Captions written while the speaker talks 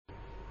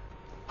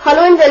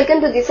Hello and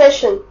welcome to the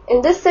session.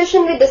 In this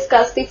session we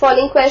discuss the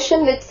following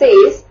question which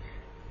says,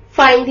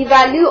 find the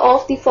value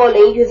of the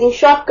following using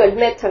shortcut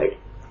method.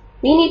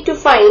 We need to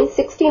find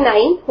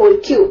 69 whole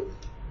cube.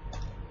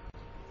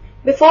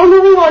 Before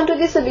moving on to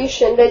the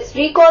solution, let's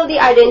recall the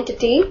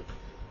identity.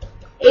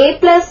 A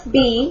plus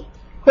B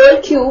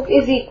whole cube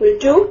is equal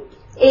to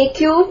A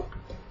cube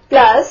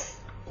plus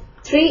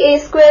 3A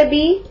square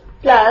B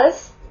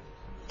plus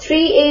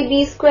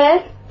 3AB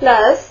square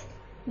plus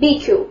B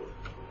cube.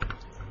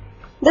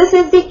 This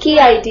is the key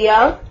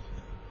idea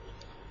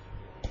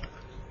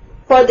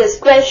for this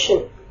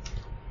question.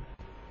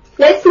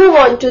 Let's move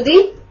on to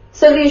the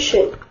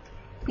solution.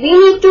 We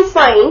need to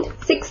find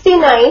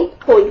 69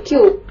 whole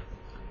cube.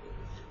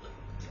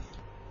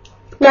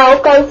 Now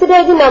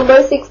consider the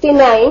number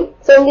 69.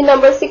 So in the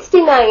number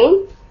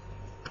 69,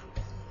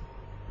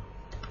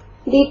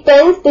 the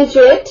 10th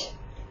digit,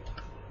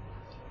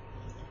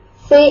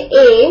 say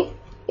A,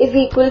 is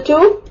equal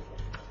to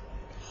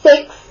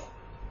 6.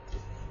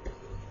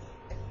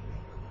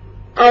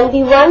 And the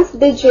 1st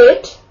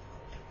digit,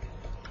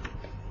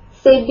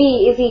 say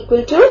B, is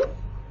equal to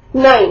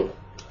 9.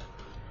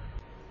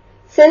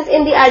 Since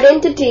in the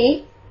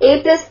identity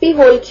A plus B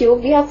whole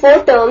cube we have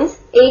 4 terms,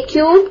 A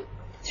cube,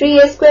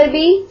 3A square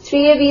B,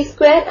 3AB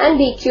square and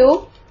B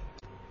cube.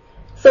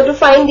 So to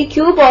find the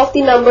cube of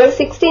the number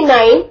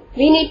 69,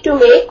 we need to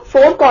make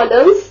 4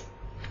 columns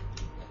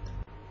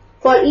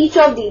for each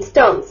of these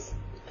terms.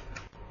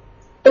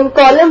 In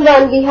column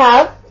 1 we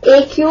have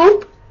A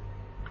cube,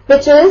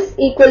 which is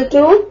equal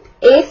to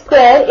A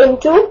square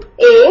into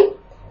A.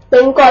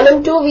 Then in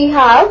column 2 we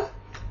have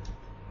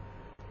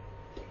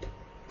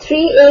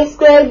 3A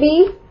square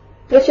B,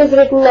 which is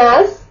written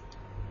as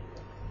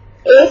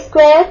A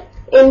square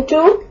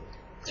into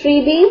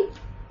 3B.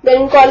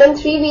 Then in column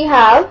 3 we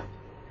have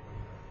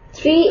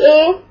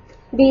 3A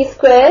B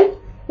square,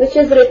 which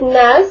is written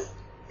as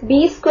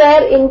B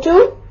square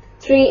into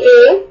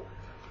 3A.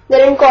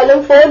 Then in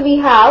column 4 we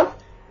have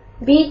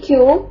B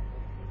cube,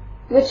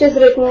 which is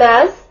written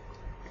as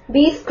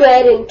B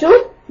square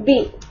into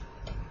B.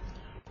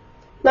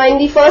 Now in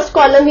the first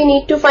column we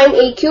need to find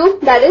A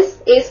cube, that is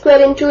A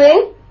square into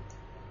A,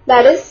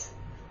 that is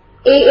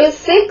A is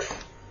 6,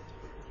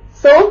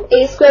 so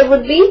A square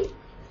would be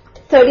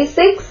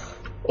 36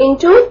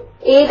 into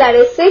A, that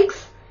is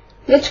 6,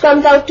 which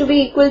comes out to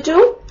be equal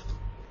to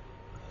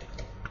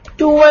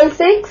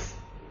 216.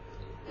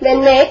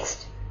 Then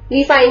next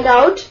we find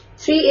out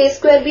 3A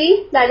square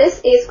B, that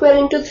is A square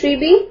into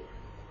 3B,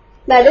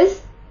 that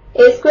is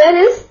A square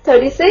is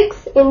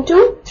 36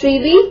 into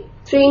 3B,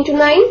 3 into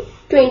 9,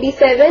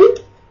 27,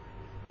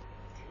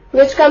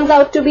 which comes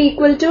out to be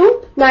equal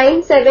to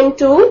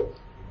 972.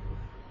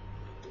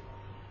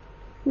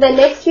 Then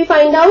next we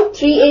find out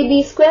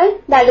 3AB square,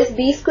 that is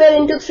B square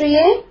into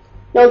 3A.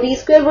 Now B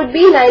square would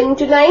be 9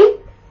 into 9,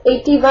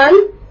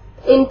 81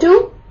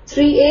 into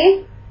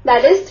 3A,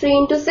 that is 3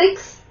 into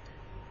 6,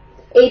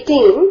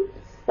 18.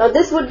 Now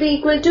this would be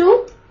equal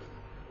to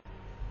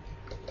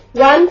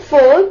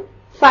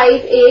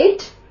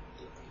 1458.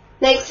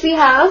 Next we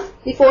have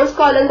the fourth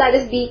column, that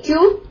is B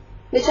cube,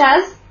 which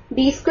has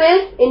B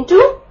square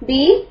into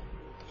B.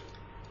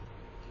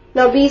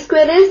 Now B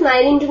square is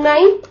 9 into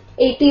 9,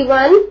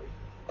 81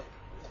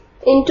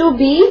 into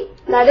B,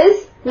 that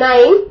is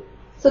 9.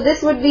 So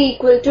this would be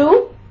equal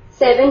to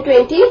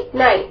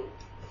 729.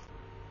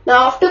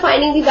 Now after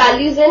finding the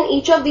values in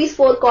each of these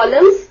 4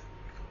 columns,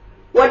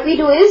 what we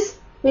do is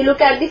we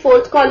look at the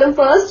fourth column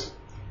first.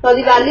 Now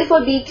the value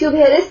for B cube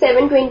here is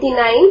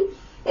 729.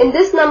 In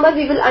this number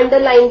we will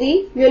underline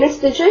the units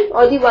digit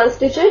or the ones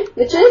digit,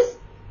 which is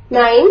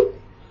 9.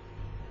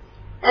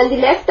 And the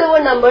leftover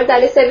number,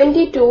 that is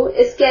 72,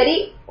 is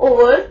carried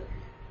over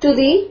to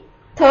the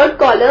third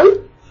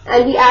column,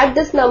 and we add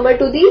this number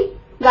to the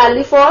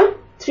value for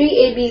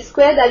 3AB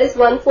square, that is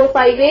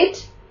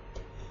 1458.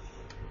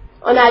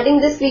 On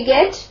adding this we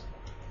get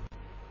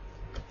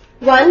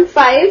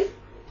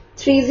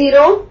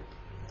 1530.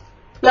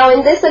 Now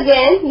in this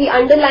again we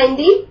underline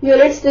the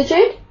units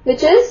digit,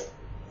 which is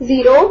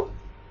 0,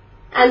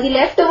 and the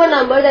leftover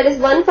number, that is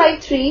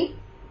 153,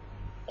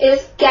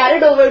 is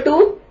carried over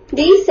to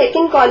the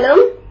second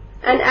column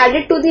and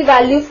added to the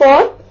value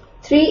for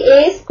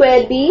 3A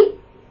square B.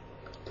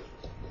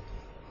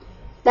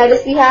 That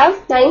is, we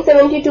have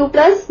 972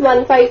 plus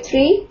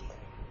 153.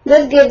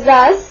 This gives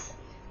us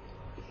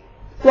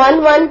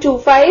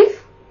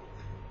 1125.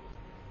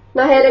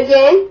 Now here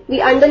again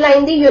we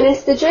underline the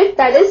units digit,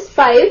 that is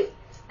 5,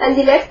 and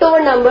the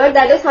leftover number,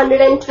 that is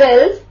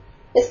 112,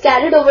 is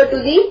carried over to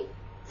the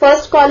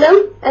first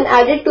column and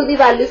added to the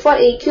value for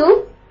A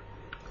cube.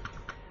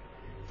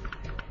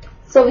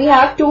 So we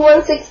have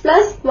 216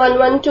 plus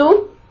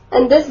 112,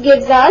 and this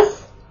gives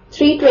us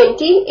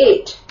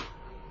 328.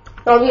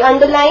 Now we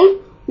underline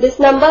this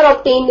number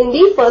obtained in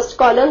the first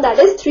column, that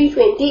is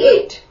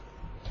 328.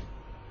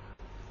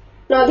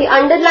 Now the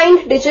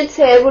underlined digits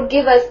here would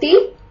give us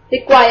the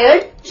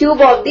required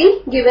cube of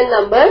the given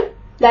number,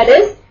 that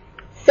is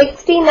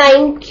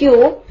 69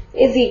 cube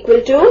is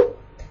equal to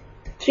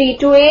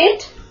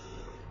 328,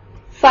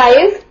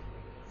 5,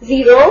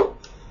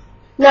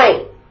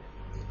 9.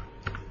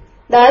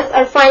 Thus,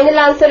 our final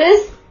answer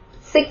is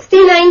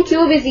 69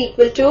 cube is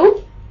equal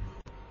to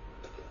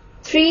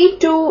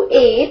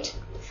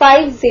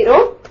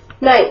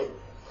 328509.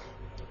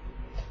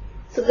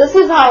 So this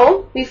is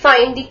how we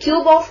find the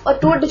cube of a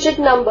 2-digit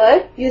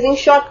number using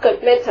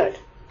shortcut method.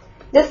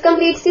 This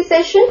completes the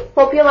session.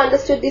 Hope you have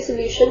understood the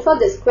solution for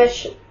this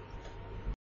question.